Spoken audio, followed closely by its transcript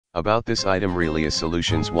About this item Relia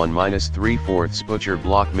Solutions 1-3/4 Butcher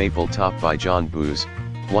Block Maple Top by John Booz,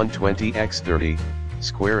 120x30,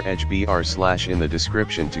 square edge BR/ in the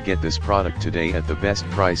description to get this product today at the best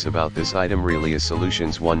price. About this item Relia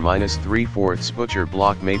Solutions 1-3/4 Butcher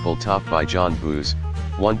Block Maple Top by John Booz,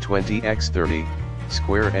 120x30,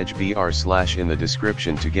 square edge BR/ in the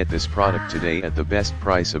description to get this product today at the best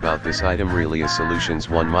price. About this item Relia Solutions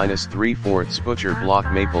 1-3/4 Butcher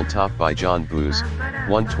Block Maple Top by John Booz,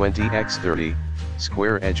 120x30,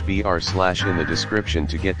 square edge BR/ in the description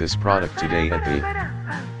to get this product today at the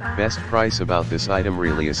best price. About this item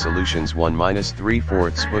Relia Solutions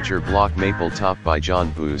 1-3/4 Butcher Block Maple Top by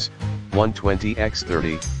John Booz,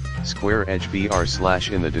 120x30, square edge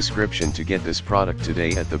BR/ in the description to get this product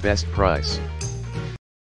today at the best price.